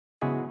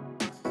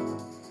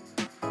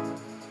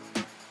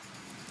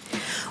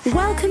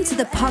Welcome to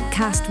the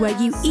podcast where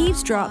you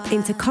eavesdrop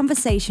into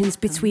conversations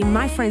between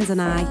my friends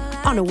and I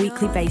on a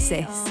weekly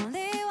basis.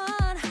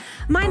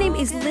 My name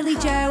is Lily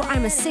Jo.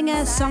 I'm a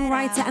singer,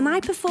 songwriter, and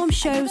I perform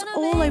shows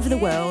all over the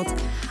world.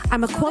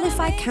 I'm a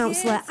qualified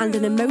counsellor and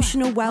an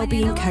emotional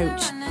wellbeing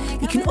coach.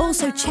 You can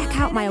also check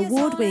out my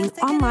award-winning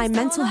online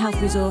mental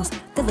health resource,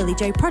 The Lily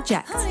Jo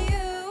Project.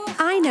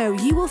 I know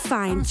you will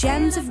find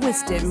gems of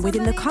wisdom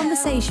within the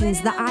conversations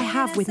that I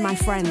have with my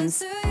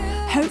friends.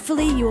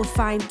 Hopefully you will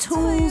find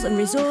tools and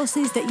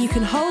resources that you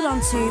can hold on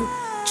to,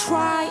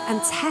 try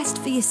and test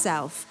for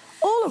yourself,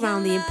 all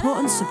around the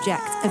important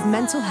subject of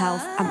mental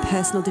health and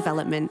personal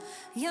development.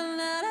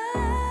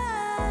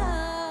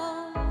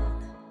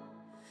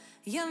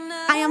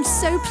 I am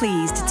so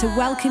pleased to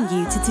welcome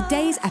you to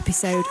today's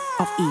episode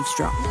of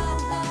Eavesdrop.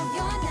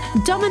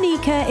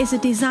 Dominica is a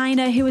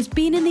designer who has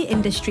been in the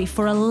industry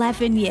for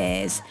 11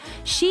 years.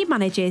 She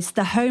manages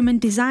the home and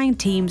design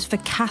teams for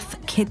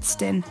Cath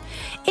Kidston.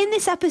 In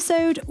this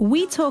episode,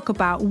 we talk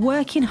about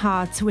working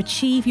hard to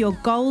achieve your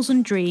goals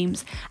and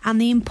dreams and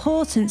the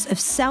importance of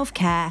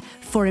self-care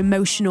for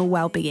emotional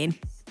well-being.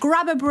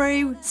 Grab a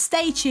brew,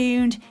 stay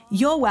tuned,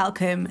 you're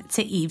welcome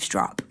to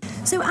Eavesdrop.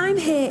 So I'm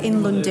here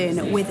in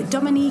London with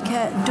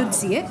Dominica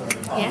Dudziak.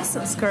 Yes,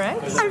 that's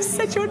correct. I've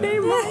said your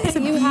name right. It's a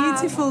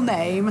beautiful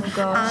name. Oh,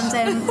 gosh.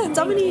 And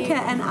Dominica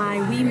and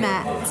I, we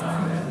met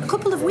a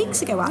couple of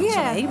weeks ago,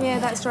 actually. Yeah,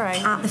 that's right.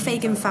 At the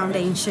Fagan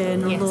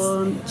Foundation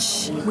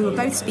launch. We were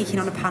both speaking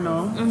on a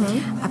panel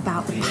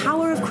about the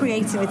power of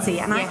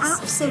creativity, and I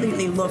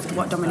absolutely loved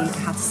what Dominica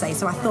had to say,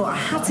 so I thought I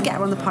had to get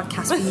her on the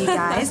podcast for you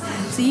guys,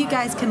 so you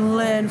guys can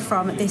learn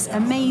from this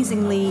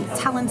amazingly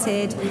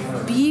talented,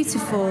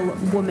 beautiful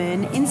woman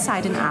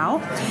inside and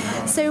out.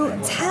 So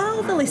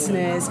tell the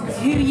listeners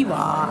who you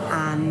are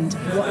and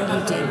what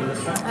you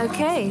do.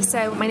 Okay,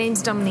 so my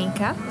name's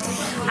Dominica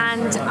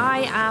and I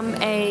am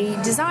a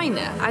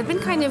designer. I've been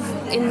kind of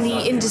in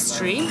the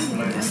industry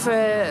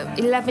for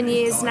 11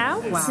 years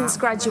now, since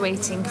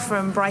graduating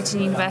from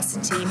Brighton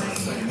University,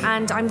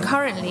 and I'm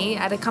currently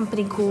at a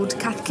company called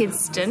Cath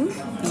Kidston,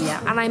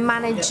 and I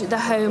manage the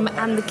home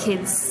and the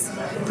kids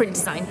print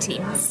design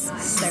teams.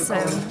 So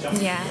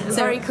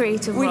very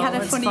creative role.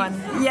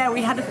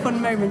 We had a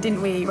fun moment,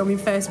 didn't we, when we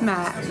first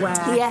met?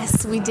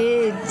 Yes, we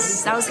did.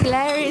 That was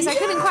hilarious. I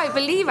couldn't quite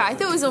believe it. I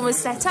thought it was almost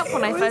set up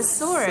when I first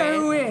saw it.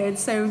 So weird.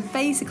 So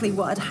basically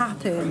what had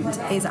happened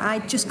is I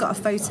just got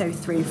a photo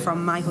through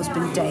from my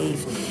husband Dave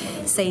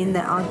saying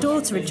that our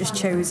daughter had just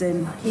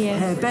chosen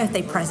her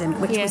birthday present,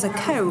 which was a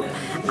coat,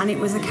 and it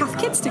was a Cath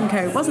Kidston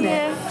coat, wasn't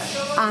it?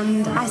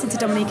 And I said to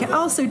Dominica,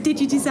 oh, so did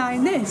you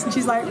design this? And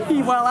she's like,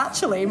 well,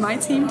 actually, my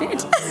team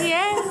did.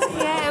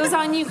 It was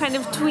our new kind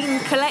of tween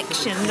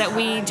collection that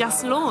we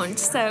just launched,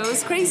 so it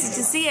was crazy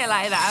to see it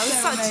like that.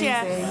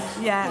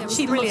 It was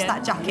she brilliant.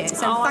 Loves that jacket,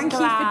 so thank you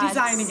for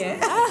designing it.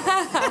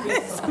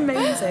 It's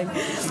amazing.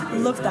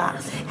 Love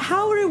that.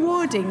 How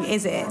rewarding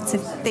is it to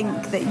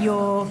think that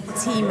your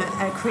team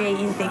are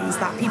creating things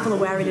that people are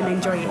wearing and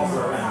enjoying?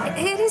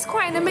 It is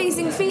quite an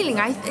amazing feeling.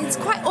 It's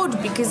quite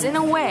odd because in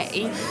a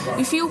way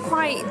you feel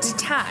quite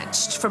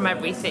detached from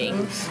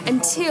everything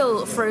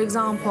until, for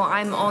example,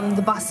 I'm on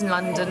the bus in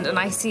London and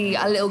I see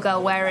a little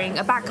girl wearing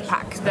a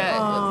backpack that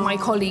my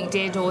colleague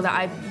did or that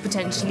I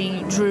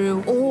potentially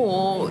drew,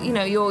 or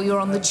you're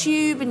on the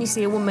tube and you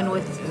see a woman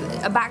with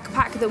a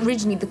backpack that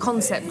originally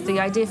the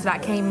idea for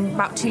that came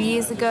about 2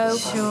 years ago.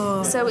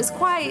 Sure. So it's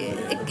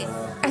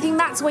I think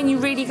that's when you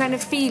really kind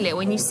of feel it,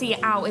 when you see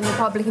it out in the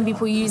public and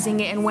people using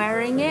it and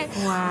wearing it.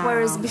 Wow.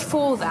 Whereas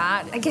before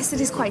that, I guess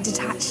it is quite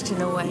detached in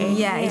a way.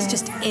 Yeah, it's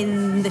just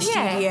in the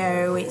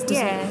studio.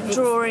 It's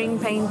drawing,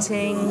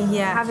 painting,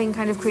 having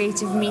kind of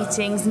creative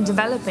meetings and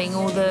developing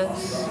all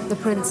the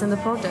prints and the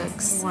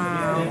products.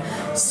 Wow.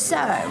 So,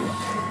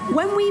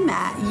 when we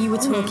met, you were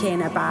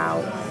talking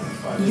about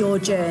your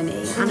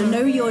journey, and I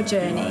know your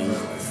journey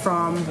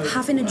from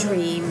having a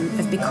dream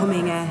of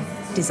becoming a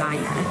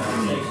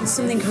designer,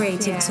 something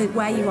creative, to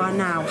where you are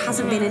now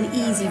hasn't been an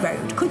easy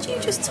road. Could you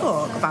just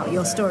talk about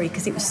your story,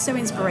 because it was so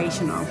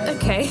inspirational?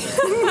 Okay.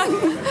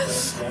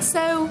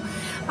 So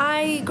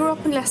I grew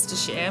up in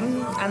Leicestershire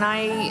and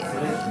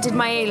I did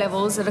my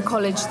A-levels at a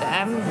college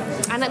there,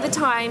 and at the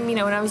time, when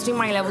I was doing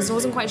my A-levels, I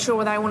wasn't quite sure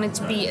whether I wanted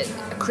to be a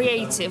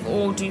creative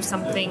or do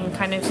something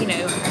kind of,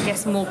 I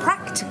guess more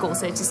practical,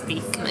 so to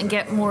speak, and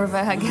get more of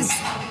I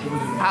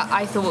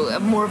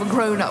thought more of a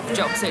grown-up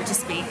job, so to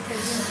speak.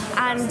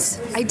 And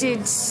I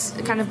did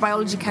kind of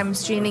biology,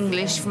 chemistry and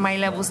English for my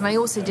levels, and I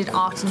also did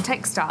art and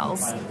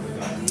textiles,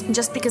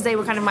 just because they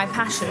were kind of my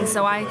passion.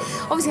 So I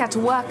obviously had to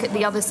work at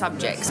the other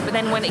subjects, but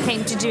then when it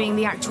came to doing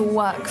the actual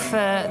work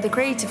for the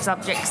creative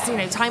subjects,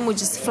 time would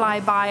just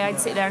fly by. I'd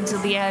sit there until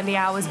the early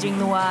hours doing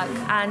the work,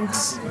 and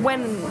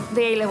when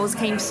the A-levels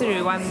came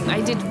through,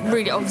 I did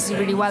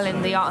really well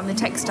in the art and the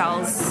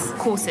textiles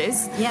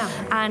courses. Yeah.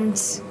 And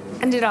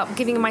ended up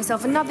giving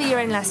myself another year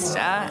in Leicester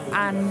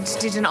and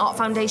did an art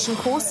foundation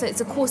course. So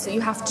it's a course that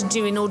you have to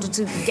do in order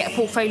to get a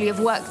portfolio of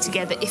work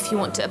together if you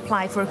want to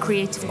apply for a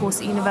creative course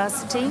at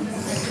university.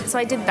 So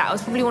I did that. It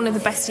was probably one of the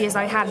best years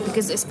I had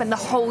because I spent the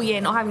whole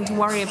year not having to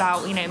worry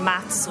about,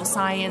 maths or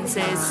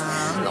sciences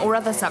or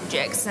other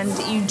subjects, and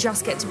you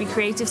just get to be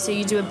creative. So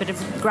you do a bit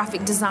of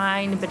graphic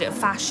design, a bit of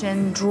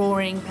fashion,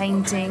 drawing,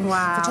 painting,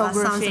 photography.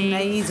 That sounds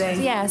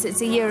amazing. Yes,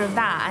 it's a year of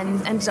that,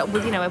 and ended up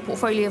with, a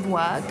portfolio of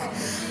work.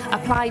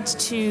 Applied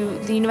to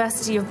the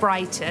University of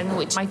Brighton,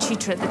 which my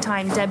tutor at the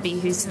time, Debbie,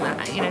 who's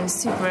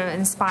super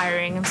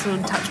inspiring, I'm still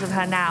in touch with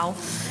her now.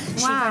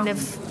 She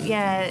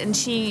and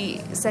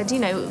she said,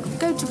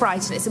 go to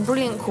Brighton. It's a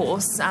brilliant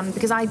course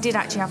because I did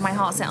actually have my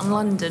heart set on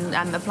London,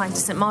 applying to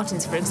St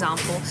Martin's, for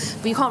example.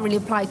 But you can't really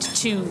apply to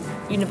two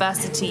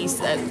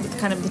universities at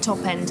kind of the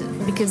top end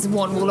because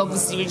one will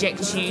obviously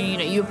reject you.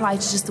 You apply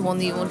to just the one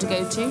that you want to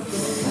go to.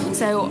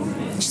 So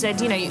she said,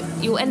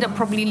 you'll end up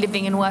probably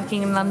living and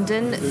working in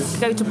London.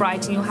 Go to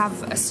Brighton, you'll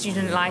have a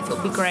student life,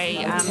 it'll be great.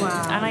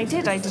 And I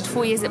did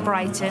 4 years at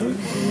Brighton,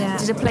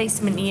 did a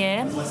placement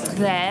year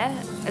there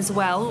as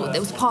well. It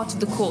was part of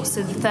the course.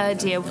 So the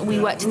third year we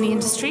worked in the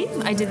industry.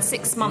 I did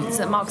 6 months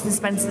at Marks and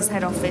Spencer's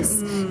head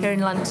office here in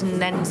London,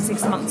 then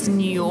 6 months in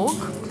New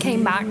York.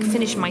 Came back,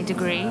 finished my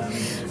degree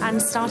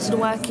and started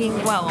working,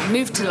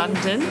 moved to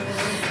London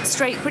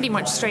pretty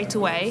much straight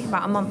away,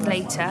 about a month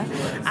later.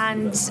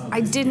 And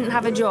I didn't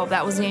have a job,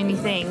 that was the only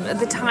thing. At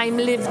the time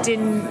lived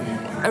in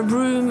a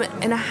room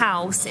in a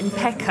house in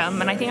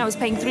Peckham, and I think I was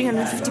paying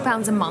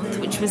 £350 a month,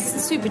 which was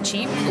super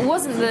cheap. It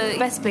wasn't the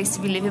best place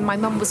to be living. My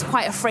mum was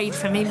quite afraid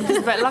for me,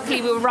 but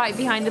luckily we were right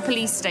behind the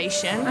police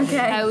station.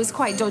 Okay. It was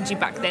quite dodgy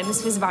back then.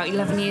 This was about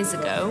 11 years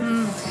ago.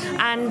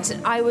 And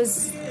I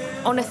was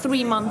on a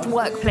 3-month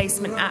work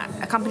placement at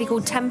a company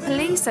called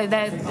Temperley. So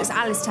there's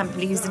Alice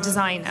Temperley, who's the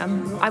designer.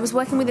 I was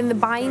working within the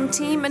buying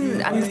team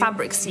and the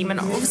fabrics team, and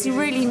obviously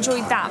really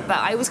enjoyed that, but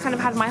I always kind of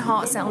had my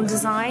heart set on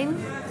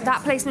design.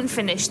 That placement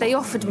finished. They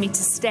offered me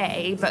to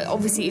stay, but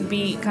obviously it'd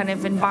be kind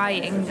of in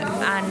buying,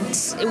 and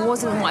it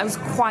wasn't what I was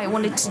quite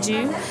wanted to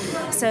do.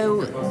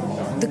 So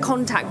the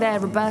contact there,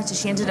 Roberta,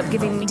 she ended up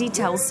giving me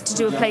details to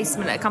do a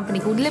placement at a company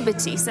called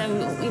Liberty. So,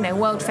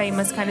 world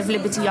famous kind of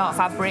Liberty art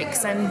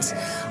fabrics, and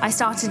I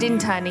started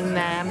interning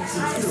there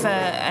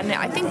and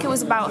I think it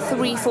was about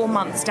 3-4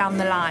 months down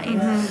the line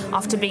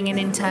after being an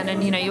intern,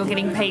 and you're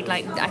getting paid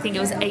I think it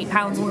was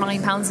 £8 or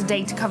 £9 a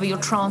day to cover your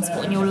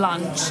transport and your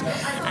lunch,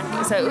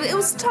 and so it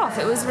was tough.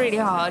 It was really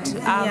hard.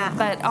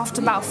 But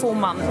after about 4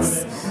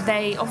 months,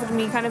 they offered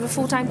me kind of a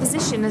full-time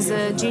position as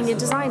a junior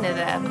designer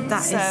there.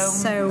 That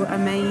is so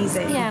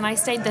amazing. Yeah, and I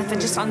stayed there for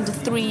just under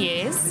 3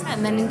 years,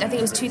 and then I think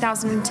it was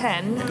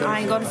 2010,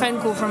 I got a phone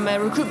call from a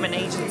recruitment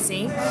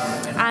agency,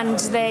 and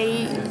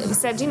they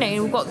said,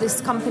 we've got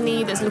this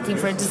company that's looking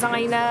for a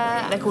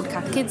designer. They're called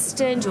Cath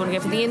Kidston. Do you want to go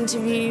for the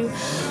interview?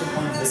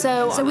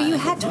 So were you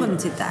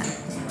headhunted then?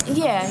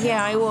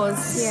 Yeah, I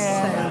was.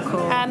 Yeah. So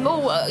cool.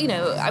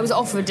 I was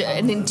offered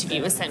an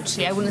interview,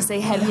 essentially. I wouldn't say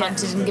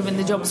headhunted and given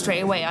the job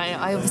straight away.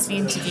 I obviously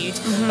interviewed.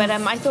 But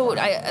I thought,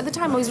 at the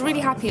time, I was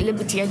really happy at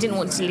Liberty. I didn't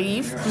want to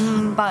leave.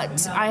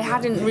 But I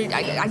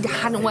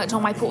hadn't worked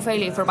on my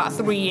portfolio for about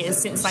 3 years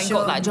since I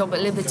got that job at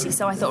Liberty.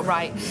 So I thought,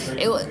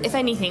 if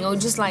anything, I'll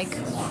just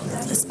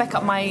spec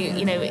up my,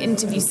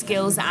 interview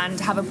skills and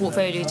have a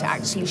portfolio to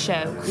actually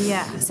show.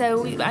 Yeah.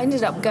 So I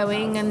ended up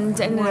going and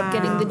ended up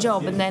getting the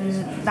job, and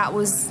then that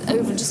was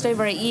just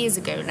over 8 years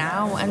ago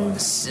now, and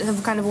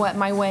have kind of worked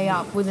my way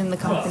up within the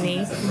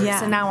company. Yeah.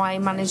 So now I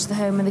manage the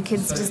home and the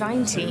kids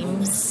design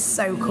teams.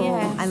 So cool.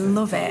 Yeah. I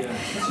love it.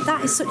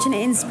 That is such an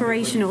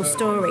inspirational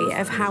story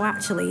of how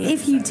actually,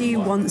 if you do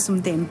want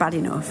something bad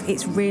enough,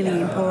 it's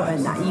really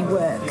important that you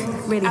work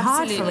really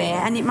hard for it.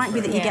 And it might be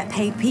that you get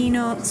paid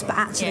peanuts, but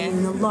actually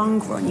in the long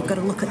run, you've got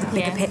to look at the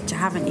bigger picture,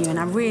 haven't you? And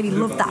I really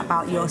love that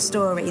about your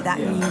story, that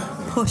you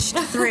pushed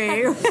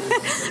through.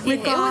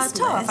 It was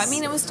tough. I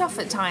mean, it was tough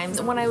at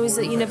times. When I was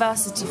at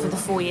university for the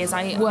 4 years,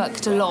 I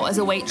worked a lot as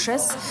a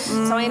waitress.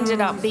 So I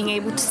ended up being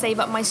able to save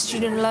up my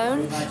student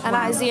loan, and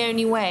that is the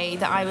only way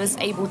that I was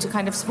able to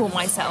kind of support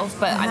myself.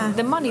 But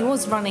the money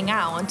was running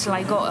out until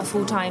I got a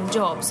full-time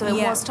job. So it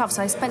was tough.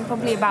 So I spent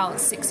probably about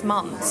 6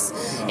 months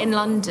in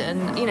London,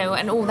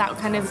 and all that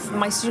kind of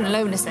my student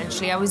loan,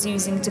 essentially, I was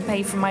using to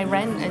pay for my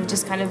rent and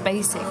just kind of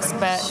basics.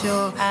 But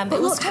sure.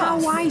 But look tough. How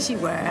wise you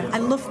were. I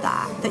love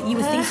that you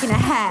were thinking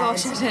ahead.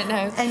 Gosh, I don't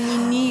know. And you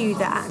knew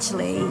that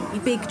actually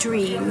big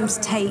dreams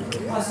take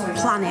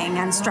planning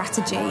and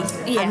strategy,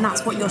 and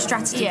that's what your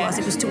strategy was.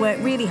 It was to work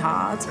really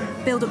hard,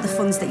 build up the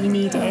funds that you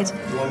needed,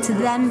 to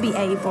then be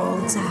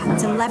able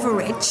to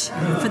leverage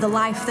for the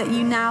life that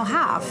you now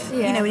have.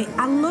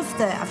 I love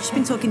that. I've just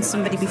been talking to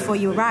somebody before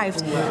you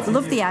arrived. I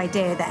love the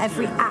idea that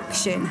every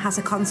action has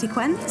a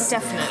consequence.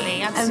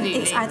 Definitely, absolutely.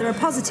 It's either a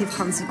positive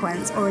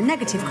consequence or a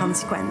negative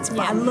consequence, but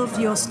I love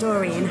your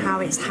story and how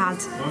it's had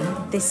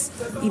this,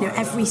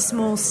 every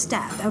small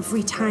step,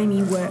 every time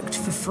you worked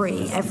for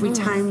free, every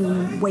time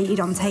you waited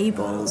on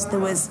tables, there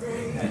was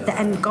the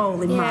end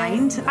goal in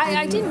mind.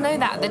 I didn't know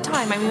that at the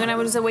time. I mean, when I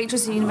was a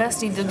waitress at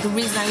university, the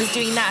reason I was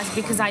doing that is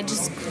because I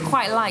just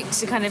quite liked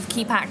to kind of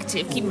keep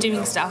active, keep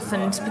doing stuff,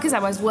 and because I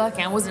was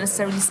working, I wasn't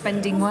necessarily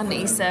spending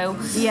money. So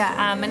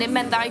and it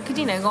meant that I could,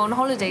 go on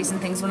holidays and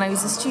things when I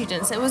was a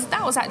student. So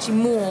that was actually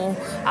more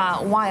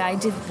why I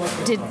did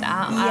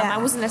that. I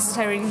wasn't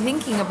necessarily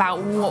thinking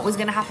about what was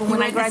going to happen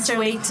when I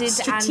graduated.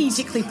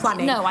 Strategically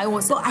planning. No, I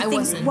wasn't. But I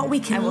think what we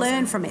can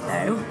learn from it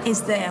though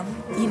is that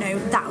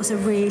that was a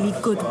really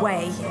good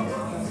way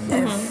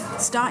of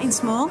starting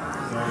small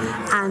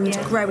and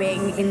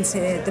growing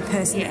into the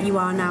person that you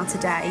are now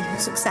today,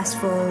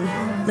 successful,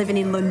 living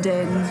in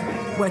London,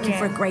 working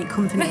for a great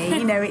company.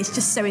 It's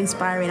just so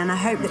inspiring, and I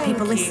hope that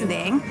people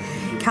listening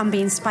can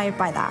be inspired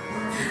by that.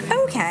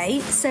 Okay,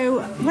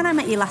 so when I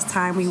met you last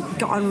time, we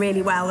got on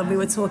really well, and we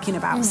were talking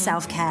about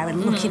self-care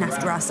and looking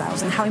after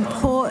ourselves and how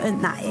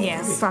important that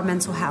is for our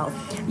mental health.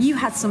 You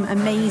had some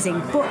amazing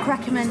book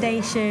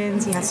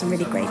recommendations, you had some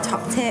really great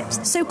top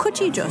tips. So could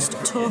you just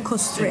talk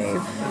us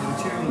through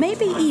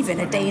maybe even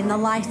a day in the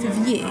life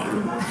of you?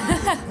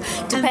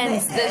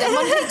 Depends. The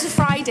Monday to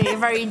Friday are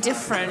very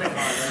different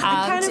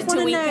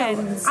to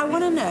weekends. I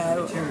want to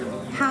know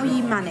how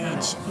you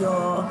manage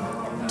your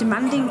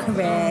demanding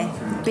career,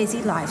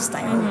 busy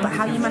lifestyle, but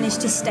how you manage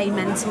to stay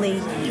mentally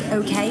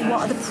okay.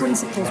 What are the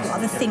principles, what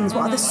are the things,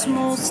 what are the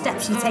small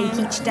steps you take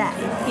each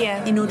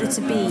day in order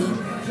to be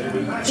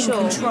in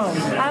control?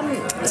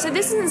 So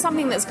this isn't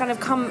something that's kind of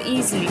come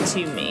easily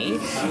to me.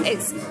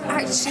 It's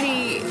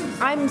actually,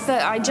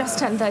 I just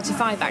turned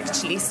 35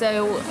 actually,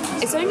 so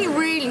it's only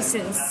really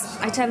since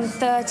I turned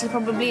 30,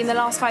 probably in the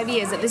last 5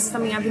 years, that this is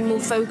something I've been more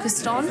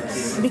focused on,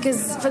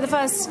 because for the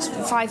first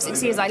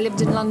 5-6 years I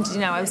lived in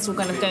London, I was still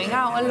kind of going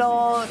out a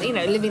lot,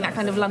 living that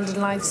kind of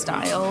London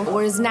lifestyle,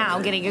 whereas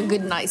now getting a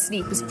good night's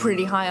sleep is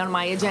pretty high on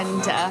my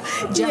agenda,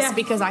 just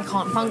because I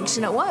can't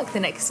function at work the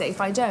next day if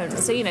I don't.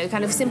 So,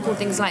 kind of simple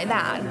things like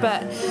that.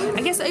 But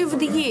I guess over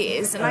the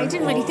years, and I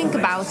didn't really think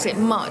about it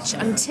much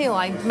until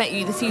I met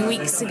you a few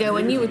weeks ago,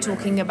 and you were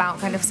talking about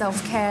kind of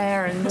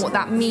self-care and what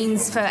that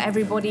means for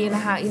everybody, and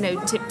how,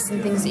 tips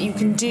and things that you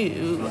can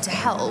do to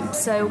help.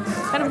 So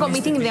kind of got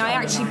me thinking that I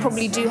actually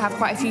probably do have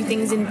quite a few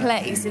things in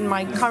place in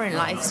my current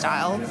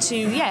lifestyle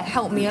to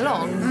help me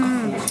along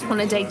on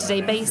a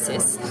day-to-day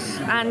basis.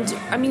 And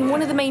I mean,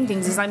 one of the main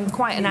things is I'm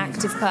quite an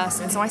active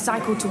person, so I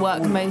cycle to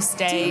work most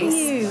days. Do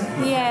you?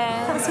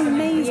 Yeah. That's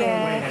amazing.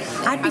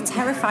 I'd be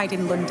terrified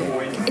in London.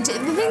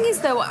 The thing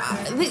is though,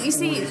 you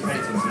see,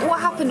 what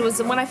happened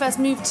was when I first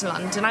moved to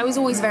London, I was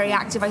always very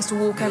active. I used to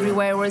walk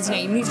everywhere, whereas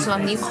you move to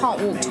London, you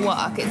can't walk to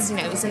work. It's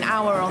it's an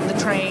hour on the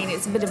train,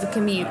 it's a bit of a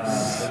commute.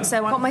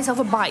 So I got myself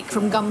a bike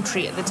from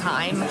Gumtree at the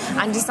time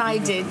and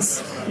decided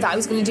that I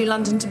was going to do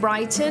London to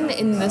Brighton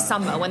in the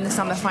summer, when the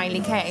summer finally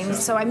came.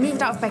 So I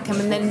moved out of Peckham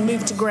and then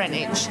moved to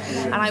Greenwich,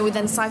 and I would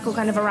then cycle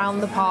kind of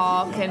around the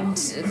park, and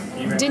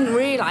didn't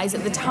realise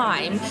at the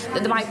time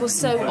that the bike was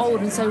so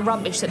old and so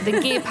rubbish that the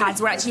gear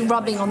pads were actually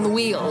rubbing on the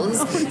wheels.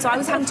 So I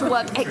was having to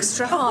work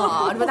extra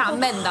hard, but that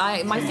meant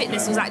that my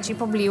fitness was actually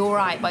probably all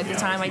right by the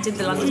time I did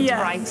the London to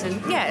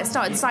Brighton. I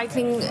started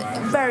cycling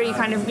very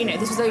kind of,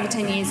 this was over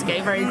 10 years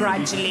ago, very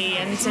gradually,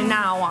 and so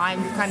now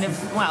I'm kind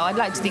of, I'd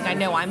like to think I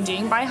know what I'm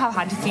doing, but I have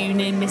had a few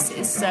near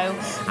misses, so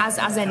as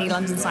any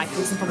London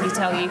cyclist can probably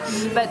tell you.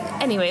 But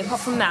anyway,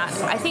 apart from that,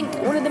 I think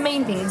one of the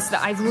main things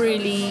that I've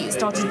really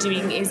started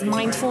doing is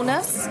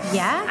mindfulness.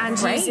 And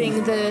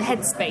using the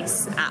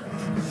Headspace app.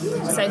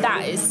 So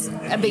that is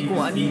a big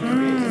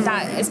one.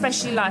 That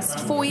especially last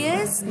 4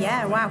 years.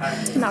 Yeah, wow.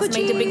 That's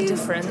made a big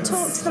difference.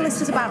 Talk to the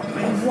listeners about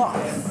what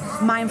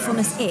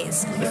mindfulness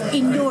is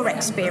in your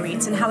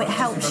experience and how it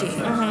helps you.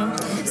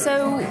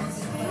 So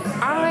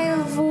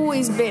I've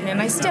always been,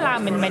 and I still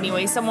am in many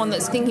ways, someone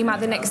that's thinking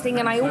about the next thing,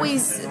 and I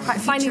always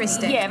find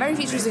it, very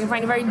futuristic, and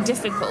find it very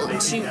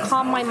difficult to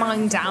calm my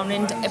mind down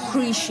and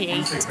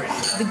appreciate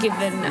the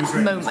given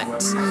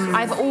moment.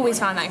 I've always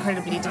found that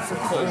incredibly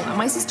difficult.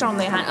 My sister, on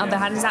the other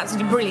hand, is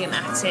absolutely brilliant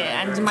at it,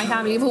 and my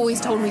family have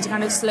always told me to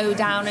kind of slow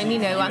down, and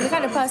I'm the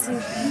kind of person,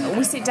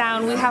 we sit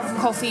down, we have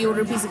coffee,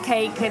 order a piece of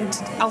cake, and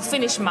I'll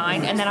finish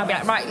mine, and then I'll be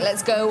like, right,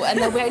 let's go, and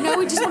they'll be like, no,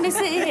 we just want to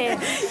sit here.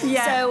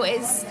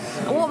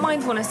 So what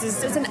mindfulness is,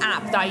 it's an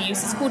app that I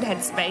use. It's called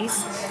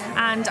Headspace,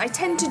 and I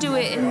tend to do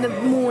it in the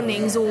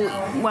mornings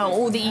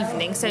or the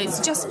evening. So it's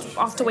just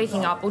after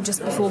waking up or just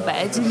before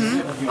bed.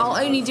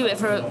 I'll only do it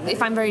for,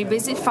 if I'm very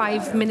busy,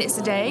 5 minutes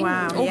a day,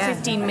 or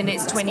 15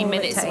 minutes, 20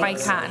 minutes if I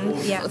can,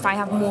 if I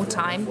have more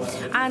time.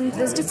 And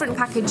there's different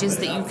packages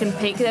that you can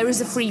pick. There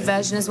is a free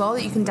version as well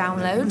that you can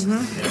download.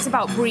 It's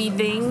about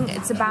breathing.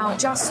 It's about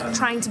just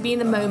trying to be in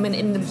the moment,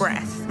 in the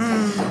breath.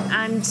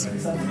 And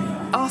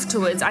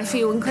afterwards, I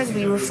feel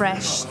incredibly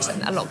refreshed,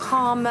 a lot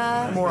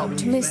calmer, more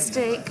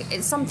optimistic.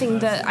 It's something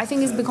that I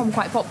think has become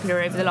quite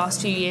popular over the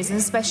last few years, and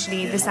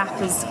especially this app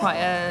is quite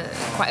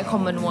a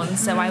common one.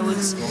 So I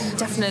would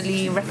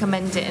definitely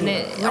recommend it.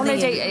 And on a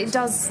day, it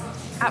does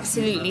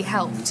absolutely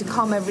help to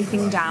calm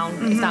everything down,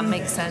 if that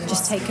makes sense.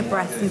 Just take a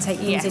breath and take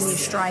things in your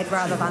stride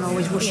rather than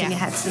always rushing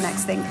ahead to the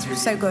next thing.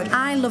 It's so good.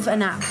 I love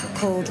an app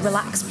called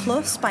Relax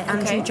Plus by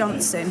Andrew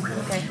Johnson.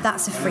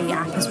 That's a free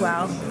app as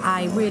well.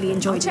 I really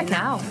enjoy doing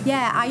that. Out.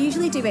 Yeah, I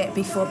usually do it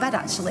before bed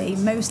actually,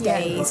 most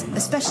days,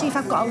 especially if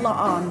I've got a lot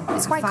on.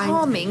 It's quite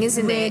calming,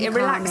 isn't it? It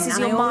relaxes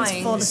your mind. I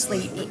always fall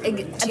asleep to it,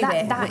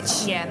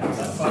 which,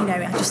 you know,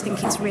 I just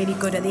think it's really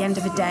good at the end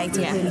of a day to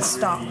really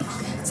stop,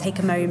 take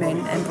a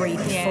moment and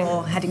breathe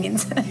before heading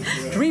into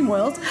dream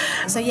world.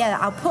 So yeah,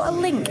 I'll put a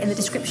link in the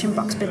description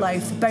box below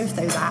for both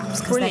those apps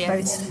because they're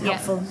both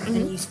helpful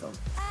and useful.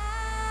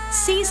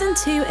 Season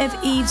 2 of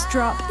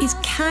Eavesdrop is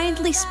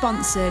kindly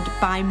sponsored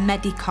by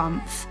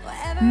Mediconf.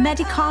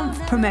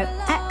 Mediconf promote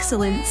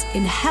excellence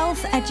in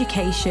health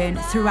education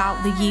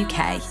throughout the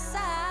UK.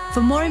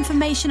 For more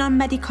information on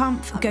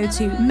Mediconf, go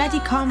to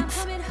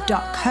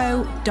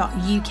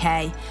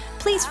mediconf.co.uk.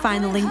 Please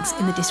find the links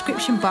in the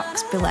description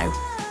box below.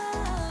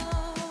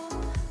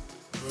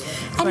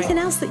 Anything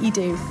else that you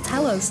do?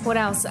 Tell us. What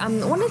else?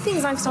 One of the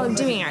things I've started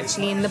doing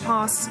actually in the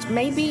past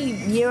maybe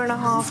year and a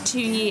half,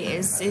 2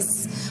 years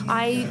is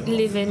I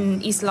live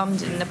in East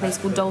London in a place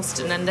called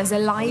Dalston, and there's a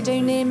Lido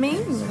near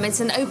me.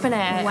 It's an open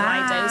air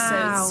Lido,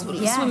 so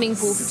it's a swimming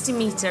pool,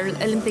 50-metre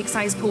Olympic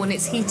sized pool, and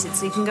it's heated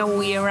so you can go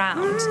all year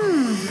round.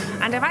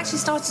 And I've actually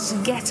started to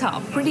get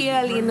up pretty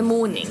early in the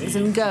mornings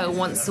and go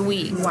once a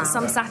week.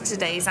 Some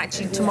Saturdays,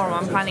 actually tomorrow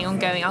I'm planning on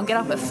going. I'll get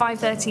up at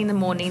 5:30 in the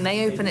morning,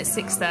 they open at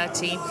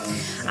 6:30,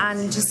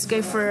 and just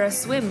go for a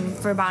swim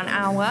for about an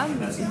hour,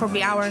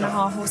 probably hour and a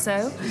half or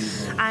so.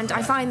 And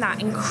I find that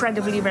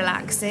incredibly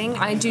relaxing.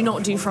 I do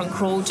not do front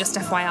crawl, just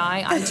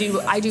FYI. I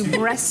do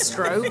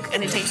breaststroke,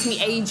 and it takes me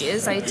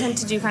ages. I tend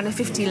to do kind of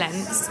 50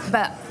 lengths,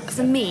 but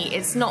for me,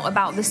 it's not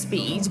about the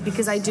speed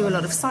because I do a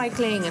lot of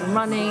cycling and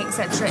running,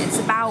 etc. It's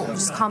about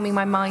just calming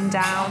my mind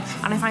down,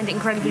 and I find it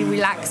incredibly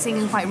relaxing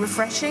and quite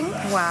refreshing.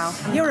 Wow,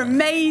 you're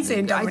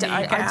amazing, Dominica.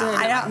 I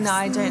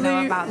don't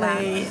know about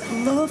that.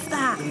 Love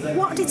that.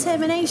 What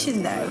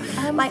determination, though.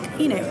 Like,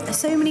 you know,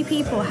 so many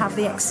people have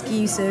the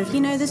excuse of,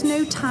 you know, there's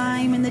no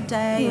time in the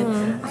day,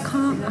 and I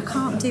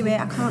can't do it.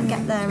 I can't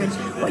get there. And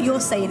what you're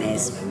saying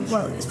is,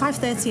 well, it's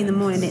 5:30 in the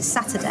morning. It's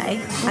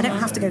Saturday. I don't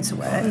have to go to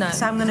work,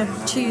 so I'm going to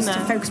choose to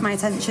focus my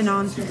attention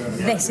on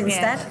this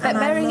instead. But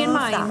bearing in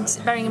mind,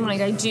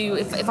 I do,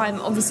 if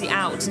I'm obviously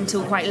out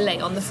until quite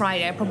late on the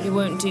Friday, I probably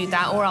won't do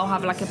that, or I'll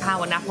have like a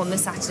power nap on the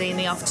Saturday in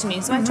the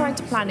afternoon. So I try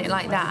to plan it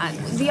like that.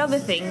 The other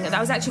thing that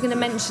I was actually going to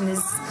mention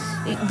is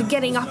the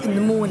getting up in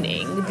the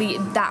morning,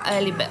 that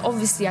early, but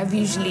obviously I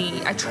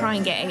try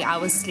and get 8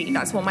 hours sleep.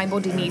 That's what my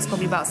body needs,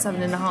 probably about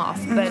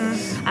 7.5. But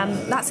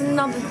that's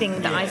another thing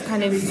that I've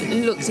kind of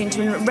looked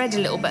into and read a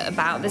little bit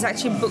about. There's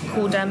actually a book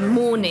called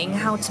Morning,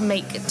 How to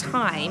Make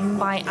Time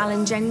by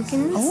Alan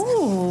Jenkins.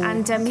 Oh,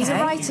 and he's a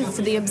writer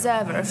for The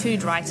Observer, a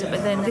food writer,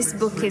 but then this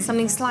book is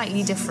something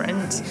slightly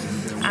different.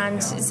 And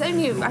it's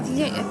only, I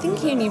think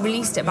he only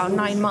released it about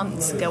 9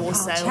 months ago or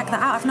so. Check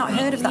that out. I've not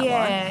heard of that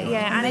one.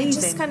 Yeah, and it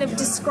just kind of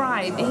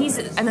described,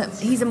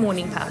 he's a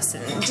morning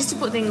person. Just to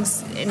put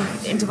things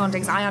into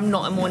context, I am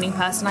not a morning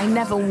person. I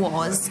never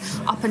was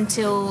up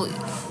until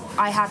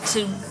I had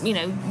to, you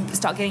know,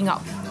 start getting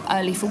up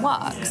early for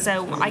work.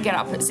 So I get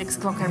up at 6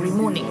 o'clock every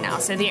morning now.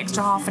 So the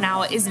extra half an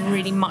hour isn't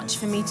really much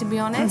for me, to be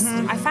honest.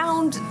 I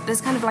found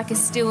there's kind of like a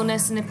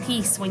stillness and a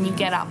peace when you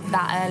get up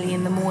that early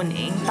in the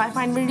morning that I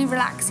find really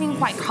relaxing,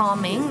 quite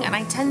calming, and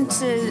I tend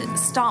to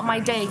start my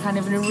day kind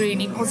of in a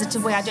really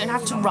positive way. I don't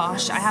have to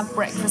rush. I have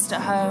breakfast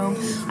at home.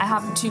 I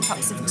have 2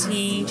 cups of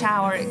tea,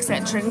 shower,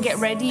 etc., and get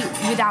ready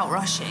without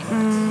rushing.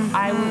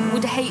 I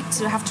would hate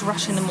to have to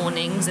rush in the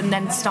mornings and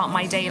then start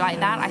my day like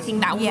that. I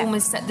think that would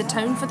almost set the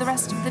tone for the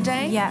rest of the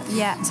day.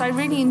 Yeah. So I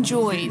really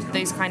enjoyed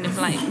those kind of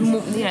like,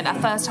 you know,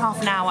 that first half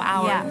an hour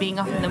of being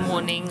up in the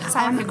morning. I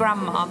sound like a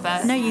grandma,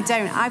 but... No, you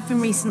don't. I've been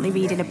recently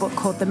reading a book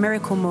called The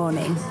Miracle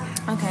Morning.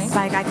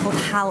 By a guy called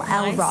Hal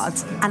Elrod,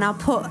 and I'll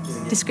put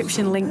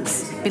description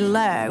links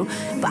below.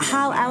 But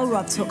Hal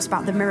Elrod talks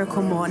about the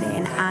miracle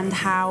morning and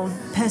how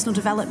personal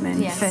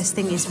development, first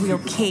thing, is real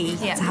key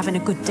to having a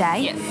good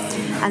day.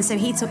 And so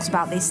he talks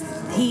about this.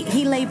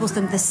 He labels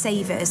them the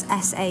savers,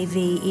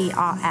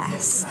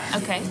 SAVERS.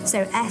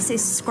 So S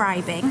is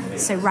scribing,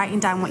 so writing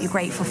down what you're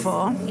grateful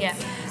for.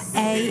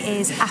 A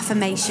is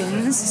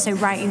affirmations, so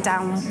writing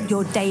down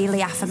your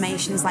daily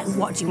affirmations, like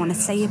what do you want to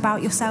say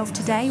about yourself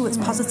today, what's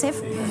positive.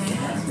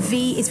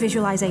 V is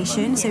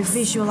visualization, so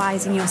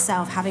visualizing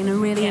yourself having a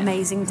really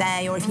amazing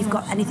day, or if you've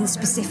got anything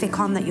specific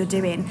on that you're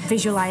doing,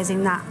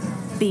 visualizing that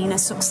being a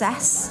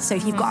success. So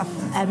if you've got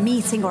a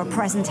meeting or a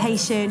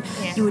presentation,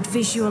 you would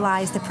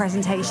visualize the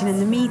presentation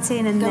and the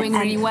meeting and going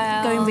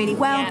really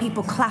well,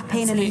 people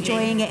clapping and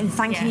enjoying it and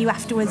thanking you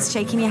afterwards,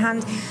 shaking your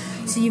hand.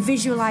 So you're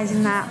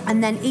visualising that.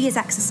 And then E is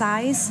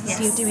exercise.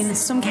 So you're doing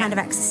some kind of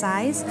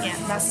exercise. Yeah,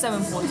 that's so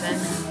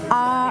important.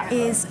 R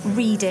is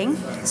reading.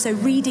 So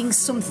reading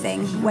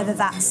something, whether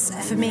that's,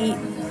 for me,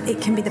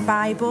 it can be the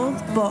Bible,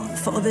 but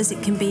for others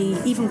it can be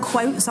even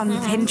quotes on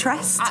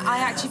Pinterest. I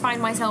actually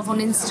find myself on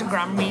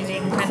Instagram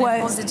reading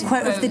positive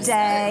quote of the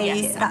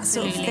day, yes, that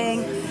sort of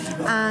thing.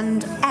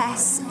 And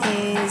S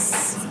is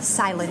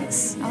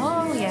silence.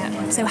 Oh,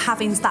 yeah. So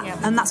having that,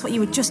 and that's what you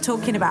were just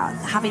talking about,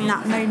 having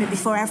that moment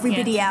before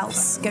everybody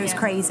else goes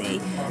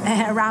crazy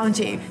around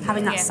you,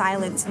 having that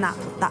silence and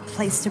that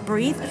place to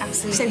breathe.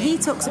 Absolutely. So he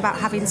talks about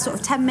having sort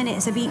of 10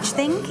 minutes of each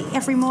thing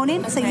every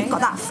morning. So you've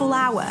got that full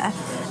hour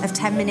of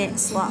 10-minute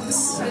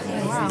slots.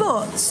 Wow.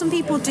 But some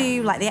people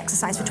do like the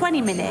exercise for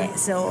 20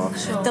 minutes, or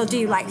they'll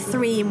do like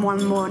 3 in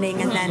one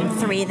morning and then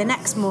 3 the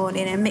next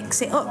morning and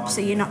mix it up so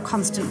you're not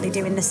constantly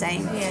doing the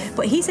same.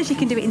 But he says you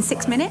can do it in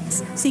 6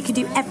 minutes, so you can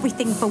do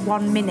everything for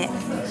 1 minute.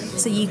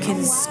 So you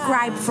can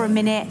scribe for a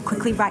minute,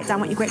 quickly write down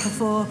what you're grateful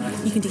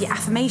for. You can do your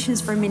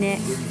affirmations for a minute.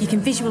 You can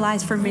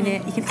visualize for a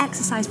minute. You can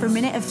exercise for a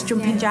minute of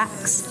jumping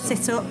jacks,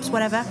 sit-ups,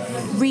 whatever.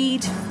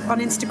 Read on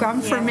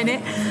Instagram for a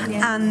minute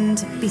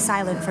and be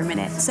silent for a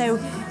minute. So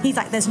he's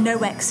like, there's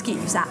no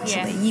excuse,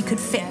 actually. You could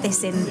fit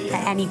this in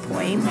at any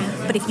point.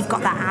 But if you've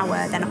got that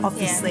hour, then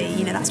obviously,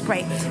 you know, that's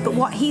great. But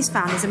what he's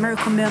found is a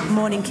Miracle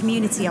Morning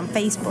community on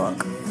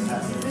Facebook.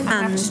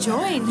 And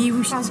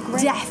you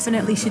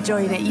definitely should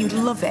join it. You'd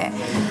love it.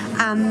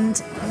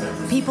 And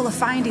people are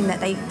finding that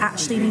they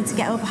actually need to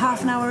get up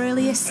half an hour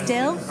earlier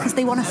still because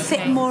they want to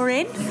fit more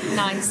in.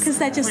 Nice. Because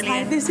they're just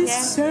like, this is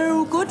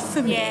so good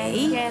for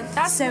me. Yeah,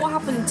 that's what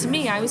happened to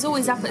me. I was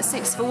always up at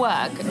 6 for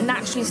work,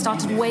 naturally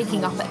started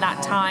waking up at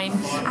that time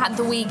at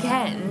the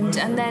weekend,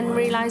 and then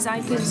realised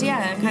I could,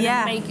 kind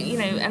of make, you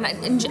know, and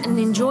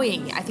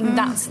enjoying it. I think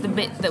that's the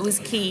bit that was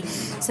key.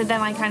 So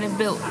then I kind of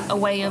built a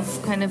way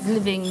of kind of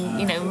living,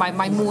 you know,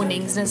 my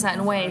mornings in a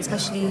certain way,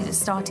 especially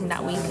starting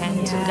that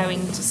weekend and going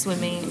to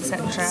swimming,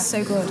 etc.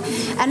 So good.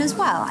 And as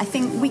well, I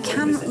think we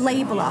can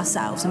label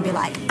ourselves and be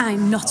like,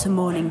 I'm not a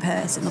morning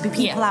person. There'll be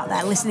people out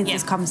there listening to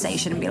this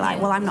conversation and be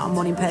like, well, I'm not a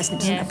morning person, it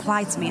doesn't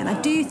apply to me. And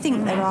I do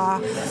think there are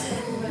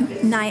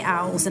night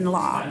owls and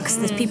larks.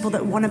 There's people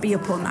that want to be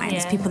up all night,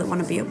 there's people that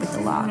want to be up with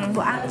the lark.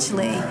 But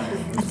actually,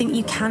 I think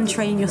you can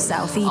train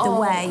yourself either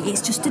way.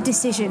 It's just a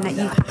decision that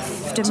you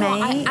have to make.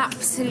 I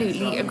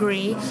absolutely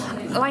agree.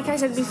 Like I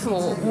said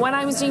before, when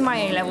I was doing my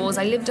A-levels,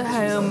 I lived at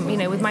home, you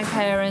know, with my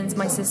parents,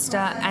 my sister,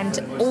 and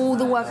all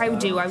the work I would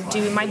do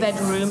in my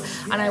bedroom,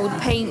 and I would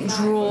paint,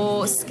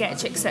 draw,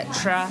 sketch,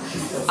 etc.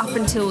 up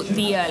until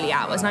the early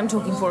hours. And I'm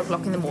talking 4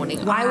 o'clock in the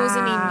morning. Wow.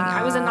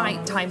 I was a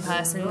nighttime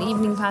person, an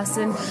evening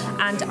person,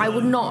 and I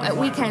would not, at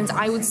weekends,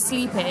 I would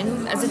sleep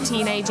in as a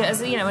teenager,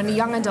 as a, you know, and a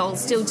young adult,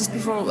 still just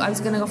before I was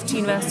going to go off to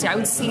university, I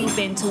would sleep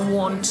in till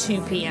 1,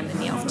 2 p.m. in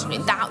the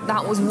afternoon.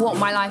 That was what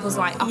my life was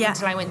like up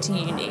until I went to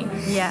uni.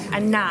 Yeah.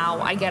 And now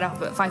I get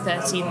up at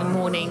 5:30 in the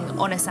morning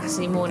on a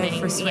Saturday morning. Go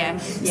for a swim.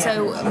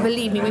 So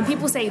believe me, when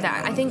people say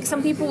that, I think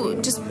some people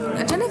just,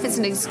 I don't know if it's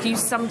an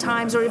excuse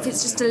sometimes or if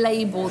it's just a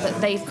label that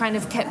they've kind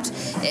of kept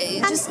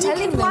just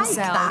telling themselves.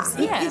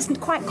 Like that. It's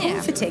quite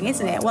comforting,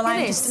 isn't it? Well,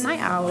 I'm just a night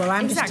owl, or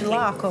I'm just a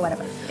lark, or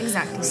whatever.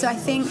 Exactly. So I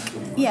think,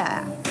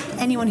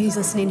 anyone who's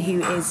listening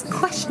who is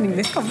questioning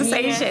this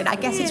conversation, I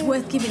guess it's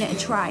worth giving it a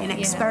try and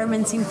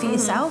experimenting for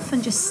yourself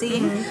and just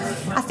seeing.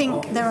 I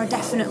think there are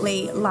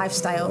definitely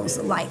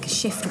lifestyles like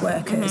shift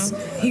workers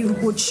who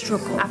would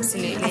struggle.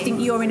 Absolutely. I think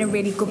you're in a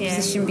really good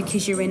position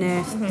because you're in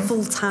a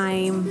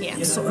full-time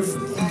sort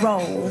of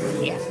role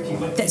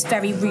that's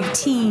very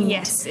routine.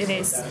 Yes, it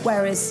is.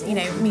 Whereas, you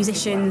know,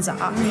 musicians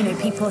are, you know,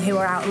 people who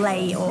are out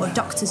late, or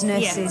doctors,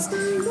 nurses,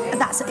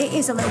 it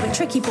is a little bit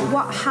tricky. But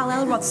what Hal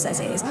Elrod says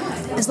is,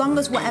 as long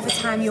as whatever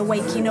time you're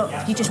waking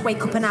up, you just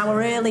wake up an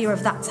hour earlier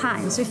of that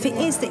time. So if it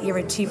is that you're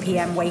a 2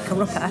 p.m.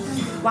 waker-upper,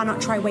 why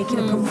not try waking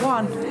up at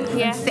 1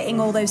 and fitting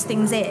all those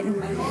things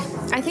in?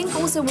 I think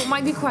also what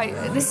might be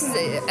this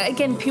is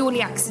again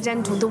purely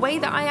accidental. The way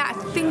that I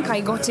think I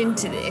got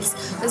into this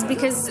was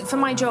because for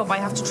my job I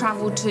have to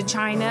travel to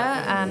China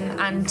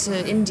and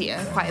to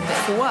India quite a bit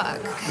for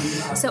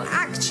work. So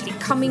actually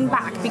coming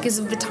back, because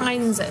of the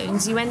time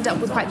zones, you end up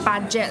with quite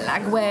bad jet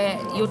lag where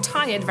you're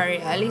tired very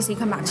early, so you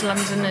come back to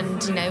London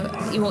and, you know,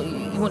 you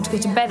want to go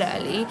to bed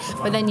early,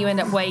 but then you end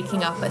up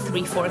waking up at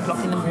 3, 4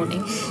 o'clock in the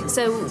morning.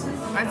 So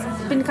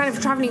I've been kind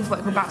of travelling for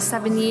work for about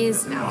 7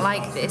 years now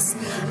like this,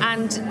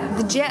 and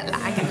the jet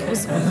lag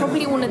was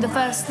probably one of the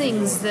first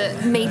things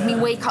that made me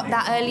wake up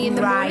that early in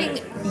the morning.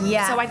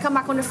 Yeah. So I'd come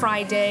back on a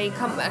Friday,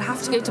 I'd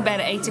have to go to bed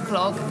at 8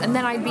 o'clock, and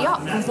then I'd be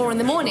up from 4 in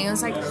the morning. I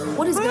was like,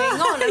 what is going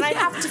on? And I'd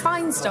have to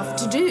find stuff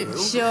to do.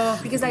 Sure.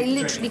 Because I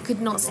literally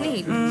could not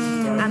sleep.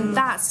 And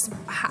that's,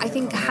 I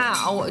think,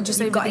 how, just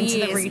you over got the into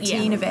years, the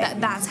routine of it.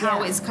 That's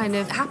how it's kind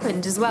of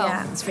happened as well.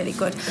 Yeah, it's really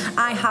good.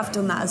 I have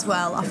done that as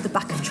well off the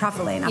back of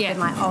travelling. I've been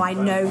like, I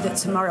know that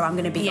tomorrow I'm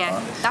going to be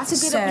up. That's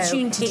a good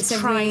opportunity to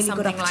try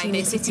something like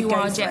this if you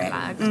are jet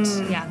lagged.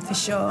 For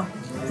sure.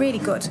 really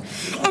good.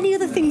 Any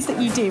other things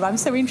that you do? I'm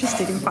so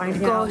interested in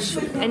finding out. Gosh,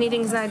 any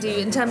things I do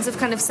in terms of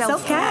kind of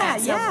self-care.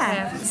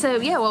 Yeah. So,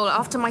 well,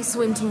 after my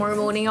swim tomorrow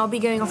morning, I'll be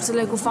going off to the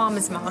local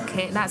farmers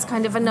market. That's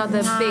kind of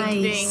another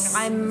big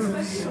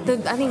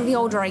thing. I think the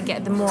older I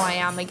get, the more I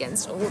am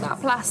against all that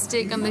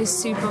plastic and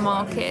those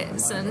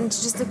supermarkets and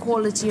just the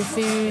quality of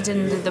food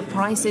and the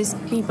prices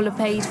people have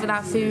paid for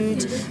that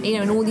food,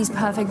 and all these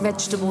perfect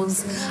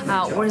vegetables.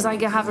 Whereas I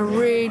have a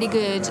really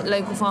good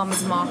local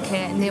farmers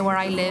market near where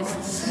I live,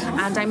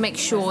 and I make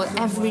sure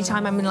every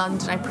time I'm in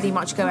London, I pretty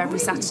much go every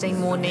Saturday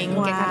morning,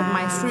 get kind of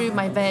my fruit,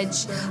 my veg,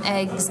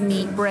 eggs,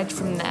 meat, bread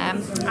from there.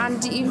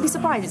 And you'd be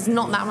surprised, it's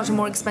not that much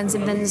more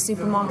expensive than the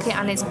supermarket,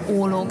 and it's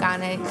all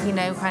organic,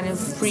 kind of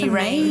free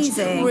range,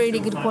 really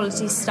good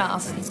quality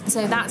stuff.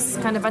 So that's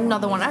kind of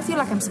another one. I feel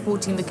like I'm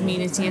supporting the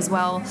community as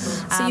well.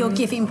 So you're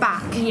giving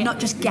back, not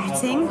just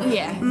getting.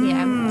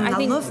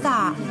 I love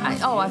that.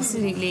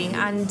 Absolutely.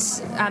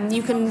 And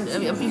you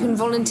can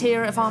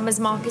volunteer at farmers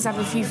markets. I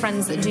have a few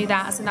friends that do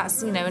that, so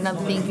that's another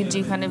thing you could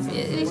do, kind of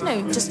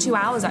just 2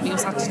 hours out of your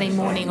Saturday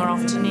morning or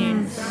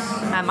afternoon.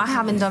 I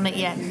haven't done it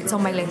yet. It's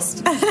on my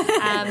list.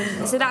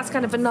 So that's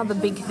kind of another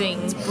big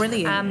thing. It's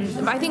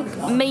brilliant. But I think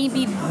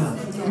maybe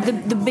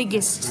the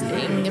biggest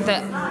thing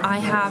that I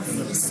have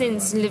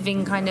since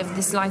living kind of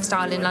this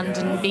lifestyle in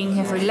London, being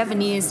here for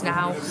 11 years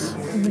now,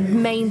 the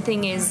main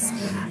thing is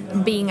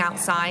being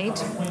outside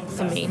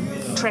for me.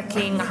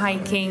 Trekking,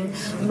 hiking.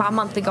 About a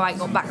month ago I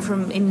got back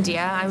from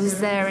India. I was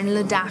there in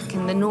Ladakh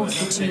in the north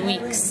for 2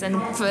 weeks, and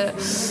for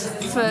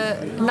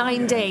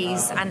 9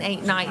 days and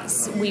 8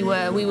 nights we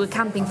were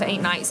camping for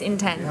 8 nights in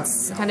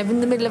tents, kind of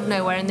in the middle of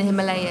nowhere in the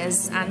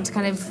Himalayas. And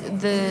kind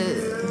of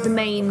the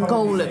main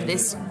goal of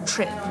this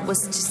trip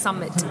was to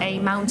summit a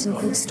mountain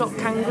called Stok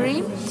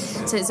Kangri.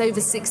 So it's over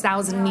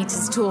 6,000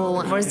 meters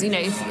tall, whereas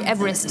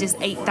Everest is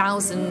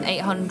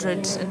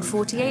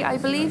 8,848, I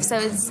believe. So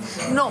it's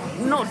not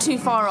too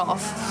far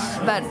off.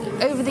 But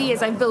over the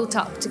years I've built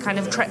up to kind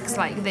of treks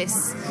like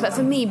this. But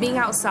for me, being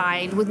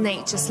outside with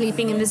nature,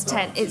 sleeping in this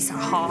tent, it's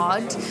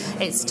hard,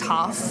 it's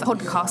tough.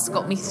 Podcasts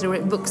got me through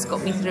it, books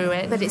got me through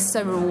it, but it's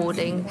so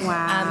rewarding.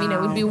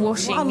 Wow. We'd be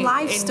washing. What a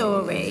life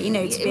story, to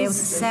be able to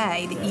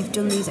say that you've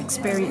done these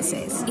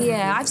experiences.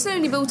 Yeah, I've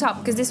slowly built up,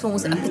 because this one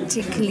was a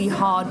particularly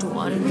hard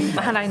one.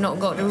 Had I not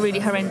got a really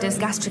horrendous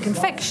gastric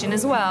infection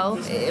as well,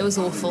 it was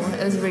awful.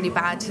 It was really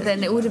bad.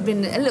 Then it would have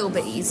been a little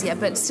bit easier,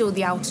 but still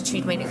the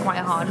altitude made it quite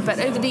hard. But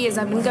over the years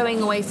I've been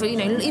going away for,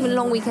 even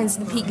long weekends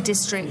to the Peak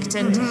District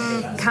and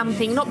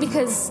camping, not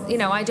because,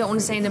 I don't want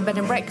to stay in a bed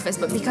and breakfast,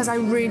 but because I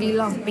really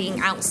love being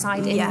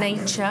outside in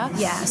nature.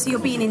 Yeah, so you're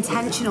being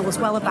intentional as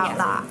well about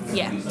that.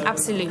 Yeah,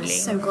 absolutely.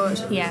 So good.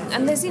 Yeah,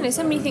 and there's,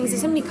 so many things,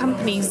 there's so many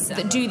companies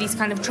that do these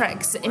kind of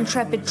treks.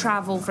 Intrepid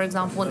Travel, for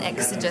example, and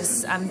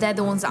Exodus, they're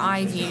the ones that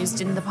I've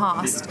used in the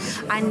past.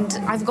 And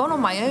I've gone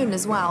on my own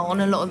as well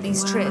on a lot of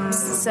these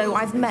trips. So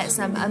I've met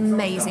some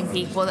amazing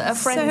people that are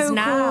friends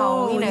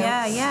now. Cool.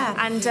 Yeah.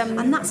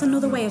 And that's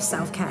another way of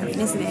self-caring,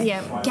 isn't it?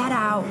 Yeah. Get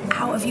out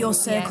of your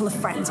circle of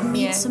friends,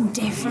 meet some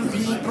different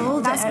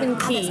people. That's been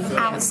key.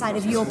 Outside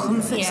of your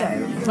comfort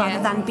zone,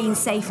 rather than being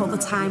safe all the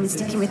time and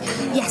sticking with.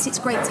 Yes, it's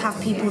great to have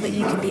people that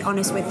you can be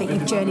honest with, that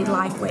you've journeyed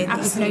life with,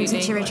 that you've known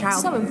since you're a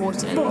child. So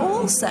important. But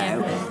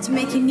also to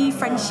making new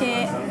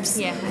friendships,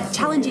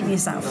 challenging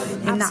yourself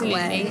in that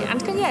way.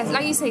 And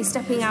like you say,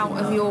 stepping out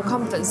of your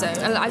comfort zone.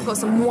 I've got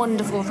some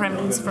wonderful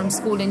friends from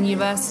school and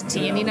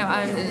university, and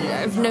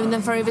I've known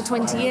them for over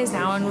 20 years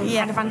now, and we've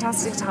had a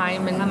fantastic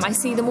time, and I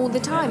see them all the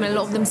time, and a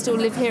lot of them still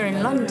live here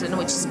in London,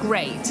 which is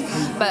great,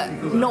 but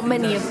not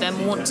many of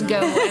them want to go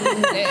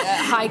and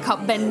hike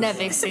up Ben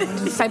Nevis in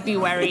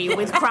February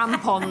with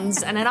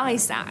crampons and an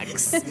ice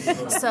axe.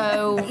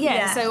 So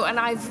and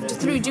I've,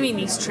 through doing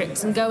these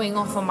trips and going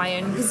off on my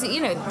own, because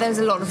there's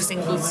a lot of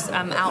singles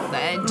out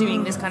there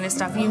doing this kind of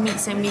stuff, you meet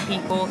so many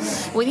people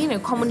with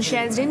common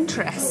shared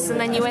interests, and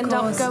then you end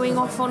up going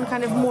off on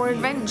kind of more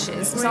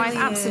adventures. So I've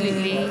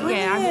absolutely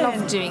I've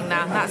loved doing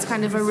that. That's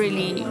kind of a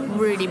really,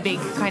 really big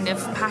kind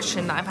of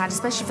passion that I've had,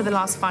 especially for the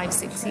last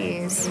 5-6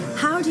 years.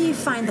 How do you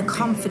find the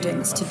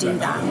confidence to do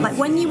that? Like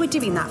when you were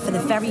doing that for the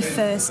very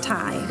first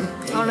time?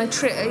 On a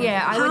trip,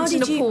 I went to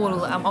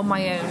Nepal on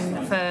my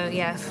own for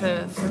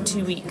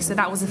 2 weeks. So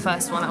that was the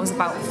first one. That was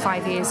about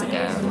 5 years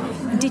ago.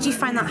 Did you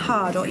find that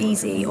hard or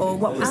easy, or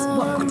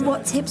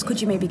what tips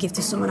could you maybe give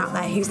to someone out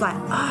there who's like,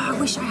 I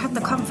wish I had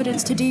the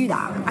confidence to do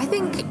that? I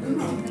think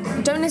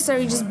don't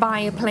necessarily just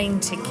buy a plane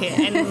ticket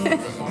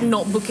and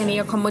not book any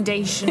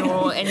accommodation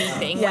or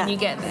anything when you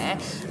get there.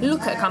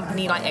 Look at a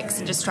company like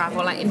Exodus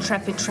Travel, like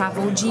Intrepid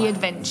Travel, G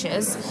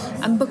Adventures,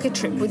 and book a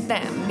trip with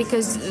them,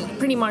 because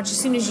pretty much as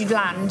soon as you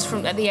land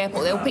at the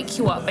airport, they'll pick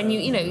you up and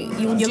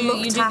you'll do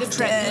the trip.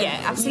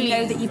 absolutely. You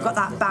know that you've got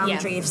that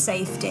boundary of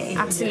safety.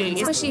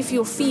 Absolutely, especially if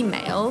you're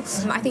female.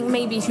 I think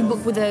maybe if you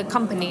book with a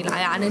company like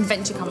that, an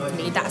adventure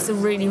company, that's a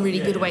really, really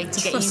good way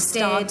to get you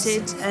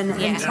started.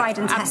 And tried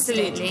and tested.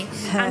 Absolutely.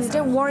 And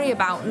don't worry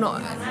about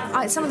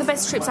some of the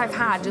best trips I've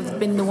had have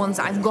been the ones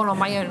that I've gone on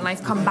my own, and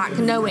I've come back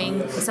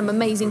knowing some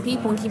amazing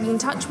people and keeping in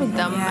touch with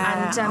them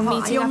and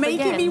meeting you're up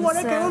making again. me want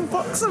to go and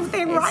book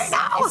something right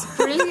now. It's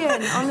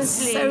brilliant,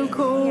 honestly. So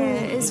cool. Yeah,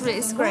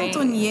 it's great.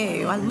 Well done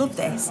you. I love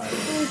this.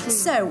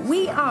 So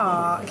we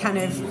are kind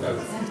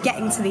of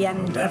getting to the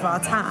end of our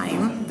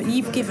time, but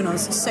you've given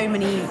us so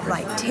many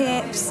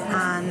tips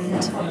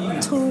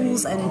and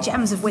tools and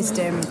gems of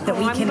wisdom that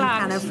we can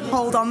kind of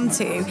hold on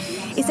to.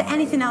 Is there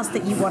anything else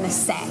that you want to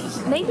say?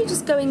 Maybe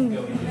just going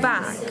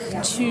back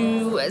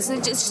to it's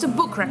just a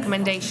book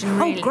recommendation,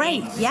 really. Oh,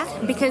 great! Yeah,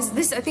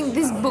 because I think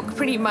this book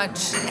pretty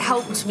much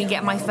helped me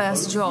get my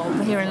first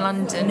job here in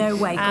London. No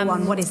way. Go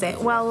on. What is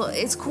it? Well,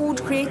 it's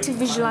called Creative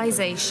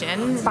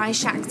Visualization by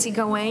Shakti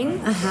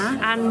Gawain,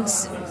 and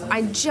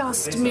I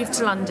just moved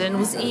to London.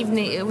 This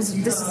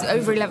is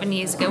over 11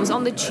 years ago. I was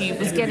on the tube,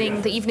 was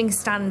getting the Evening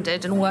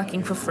Standard and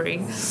working for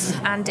free,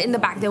 and in the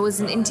back there was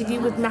an interview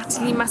with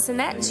Natalie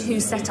Massenet, who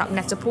set up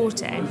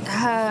Net-a-Porter.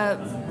 Her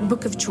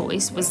book of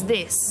choice was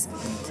this.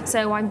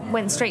 So I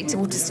went straight to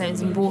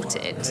Waterstones and bought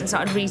it and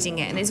started reading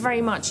it. And it's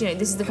very much,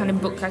 this is the kind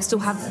of book, I still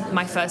have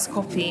my first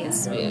copy.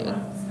 It's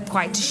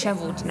quite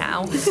dishevelled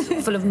now,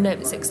 full of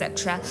notes,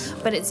 etc.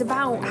 But it's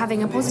about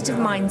having a positive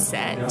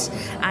mindset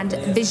and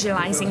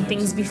visualising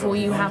things before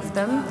you have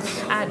them.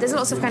 There's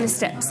lots of kind of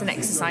steps and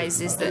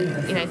exercises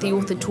that the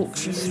author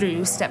talks you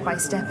through step by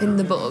step in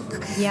the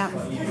book. Yeah.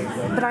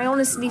 But I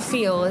honestly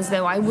feel as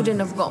though I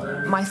wouldn't have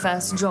got my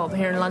first job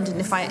here in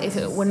London if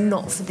it were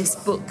not for this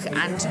book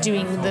and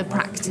doing the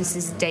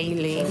practices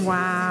daily.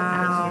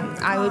 Wow.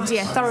 I would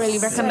thoroughly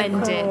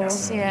recommend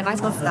it. Yeah, and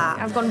I've love that.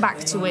 I've gone back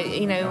to it,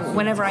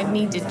 whenever I've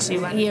needed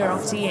to, year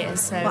after year.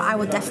 So well, I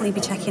will definitely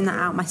be checking that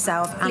out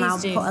myself, and I'll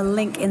put a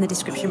link in the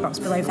description box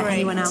below for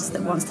anyone else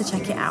that wants to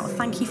check it out.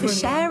 Thank you for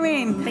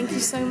sharing. Thank you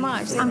so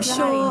much. I'm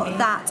sure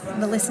that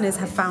the listeners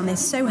have found this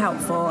so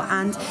helpful.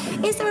 And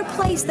is there a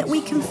place that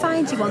we can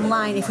find you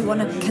online if we want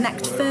to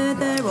connect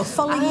further or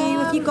follow you?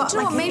 Have you got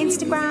an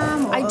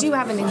Instagram? I do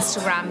have an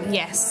Instagram,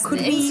 yes.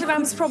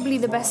 Instagram's probably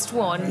the best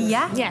one.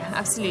 Yeah? Yeah,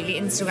 absolutely.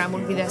 Instagram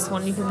would be the best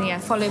one. You can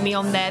follow me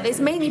on there.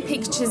 There's mainly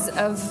pictures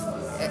of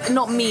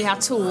not me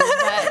at all,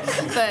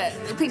 but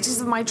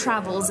pictures of my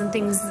travels and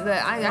things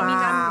that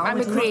I'm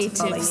a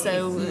creative,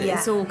 so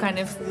it's all kind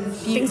of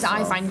things that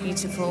I find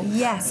beautiful.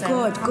 Yes,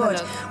 so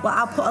good. Well,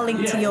 I'll put a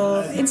link to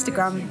your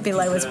Instagram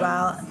below as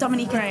well.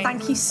 Dominica,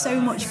 thank you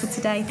so much for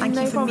today. Thank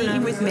you for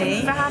meeting with me. Thank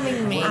you for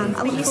having me. And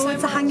I look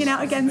forward to hanging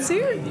out again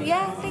soon.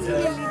 Yeah, thank you,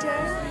 Lily Jo.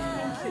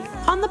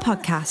 On the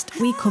podcast,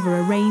 we cover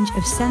a range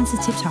of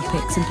sensitive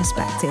topics and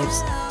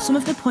perspectives. Some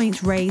of the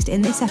points raised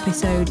in this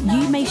episode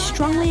you may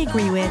strongly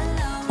agree with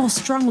or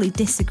strongly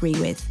disagree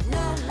with.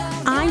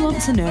 I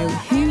want to know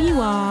who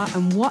you are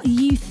and what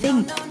you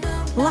think.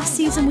 Last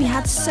season we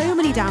had so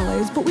many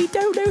downloads, but we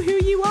don't know who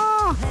you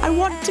are. I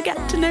want to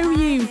get to know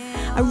you.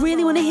 I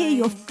really want to hear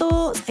your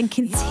thoughts and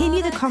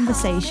continue the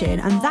conversation,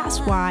 and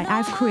that's why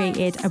I've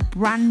created a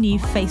brand new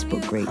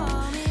Facebook group.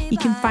 You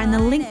can find the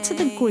link to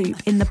the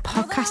group in the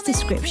podcast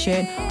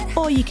description,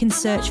 or you can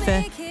search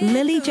for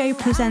Lily Jo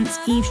Presents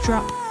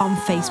Eavesdrop on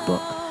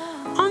Facebook.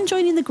 On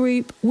joining the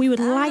group, we would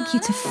like you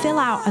to fill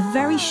out a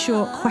very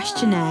short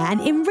questionnaire,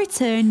 and in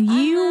return,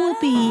 you will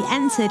be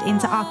entered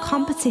into our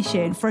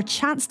competition for a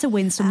chance to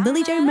win some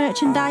Lily Jo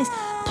merchandise,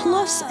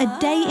 plus a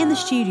day in the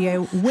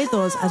studio with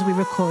us as we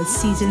record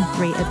season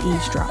 3 of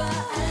Eavesdrop.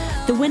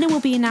 The winner will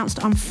be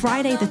announced on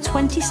Friday the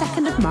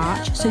 22nd of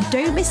March, so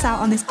don't miss out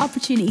on this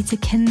opportunity to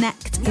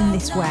connect in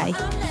this way.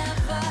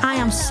 I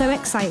am so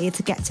excited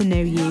to get to know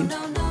you.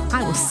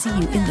 I will see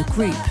you in the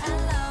group.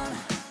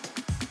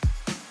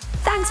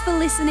 Thanks for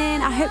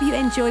listening. I hope you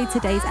enjoyed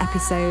today's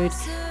episode.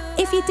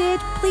 If you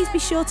did, please be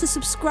sure to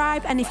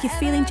subscribe, and if you're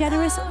feeling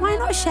generous, why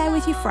not share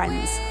with your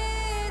friends?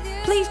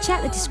 Please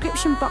check the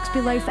description box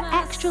below for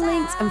extra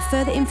links and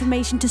further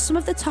information to some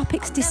of the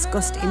topics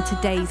discussed in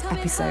today's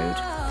episode.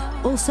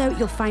 Also,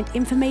 you'll find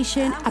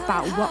information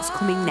about what's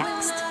coming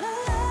next.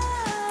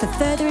 For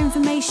further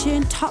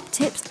information, top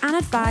tips and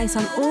advice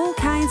on all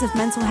kinds of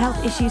mental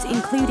health issues,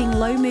 including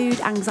low mood,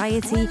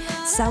 anxiety,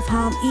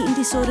 self-harm, eating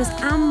disorders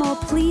and more,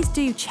 please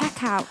do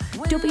check out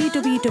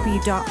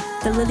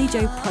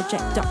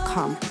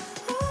www.thelilyjoproject.com.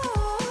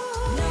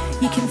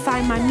 You can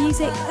find my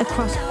music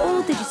across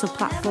all digital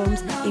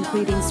platforms,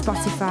 including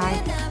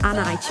Spotify and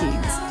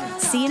iTunes.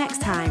 See you next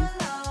time.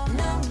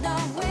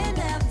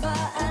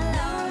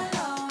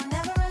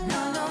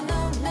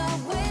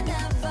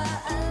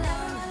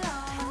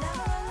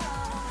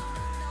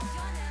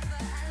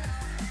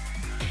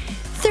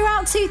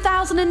 Throughout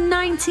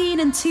 2019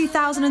 and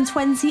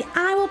 2020,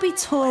 I will be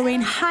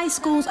touring high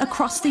schools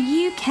across the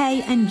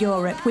UK and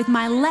Europe with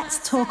my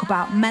Let's Talk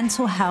About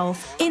Mental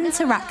Health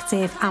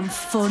interactive and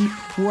fun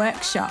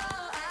workshop.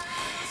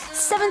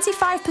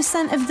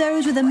 75% of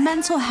those with a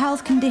mental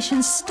health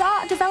condition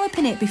start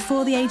developing it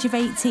before the age of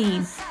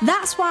 18.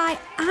 That's why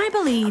I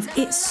believe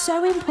it's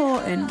so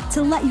important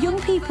to let young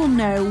people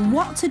know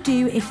what to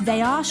do if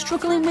they are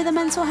struggling with a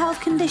mental health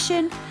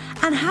condition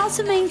and how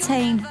to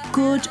maintain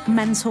good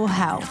mental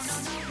health.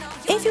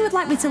 If you would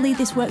like me to lead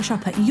this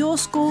workshop at your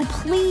school,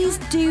 please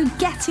do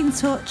get in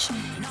touch.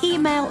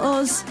 Email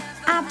us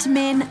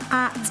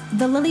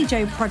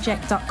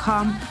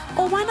admin@thelilyjoeproject.com,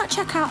 or why not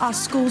check out our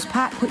schools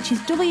pack, which is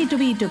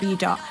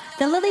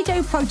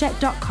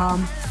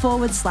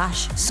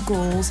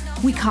www.thelilyjoeproject.com/schools.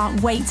 We can't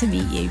wait to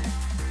meet you.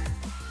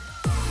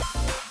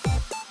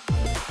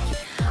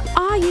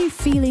 Are you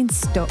feeling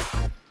stuck?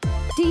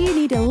 Do you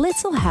need a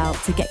little help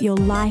to get your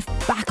life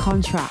back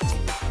on track?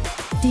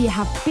 Do you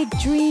have big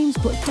dreams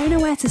but don't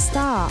know where to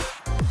start?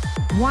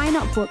 Why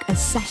not book a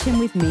session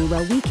with me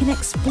where we can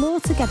explore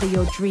together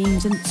your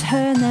dreams and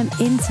turn them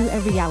into a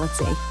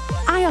reality?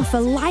 I offer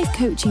life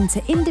coaching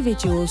to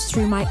individuals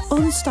through my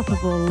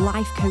Unstoppable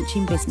Life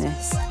Coaching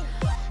business.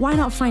 Why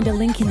not find a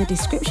link in the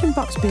description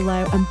box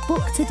below and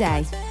book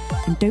today?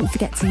 And don't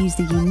forget to use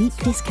the unique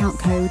discount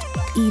code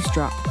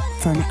EAVESDROP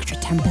for an extra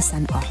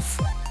 10% off.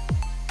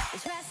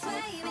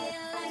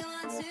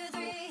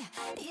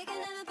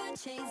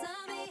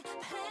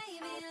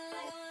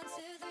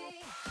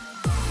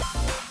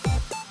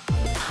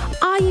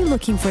 Are you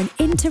looking for an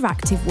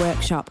interactive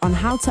workshop on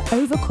how to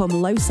overcome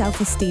low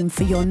self-esteem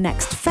for your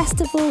next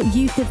festival,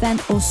 youth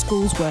event or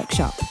schools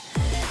workshop?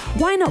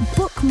 Why not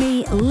book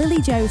me,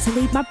 Lily Joe, to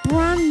lead my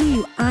brand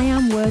new I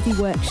Am Worthy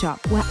workshop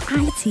where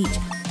I teach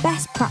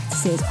best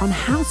practices on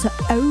how to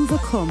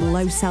overcome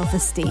low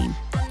self-esteem.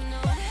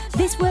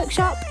 This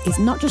workshop is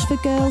not just for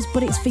girls,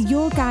 but it's for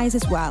your guys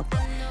as well.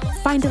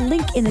 Find a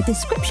link in the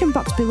description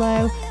box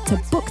below to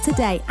book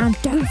today, and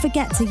don't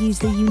forget to use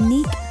the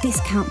unique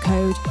discount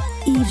code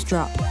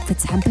EAVESDROP for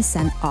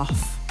 10%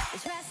 off.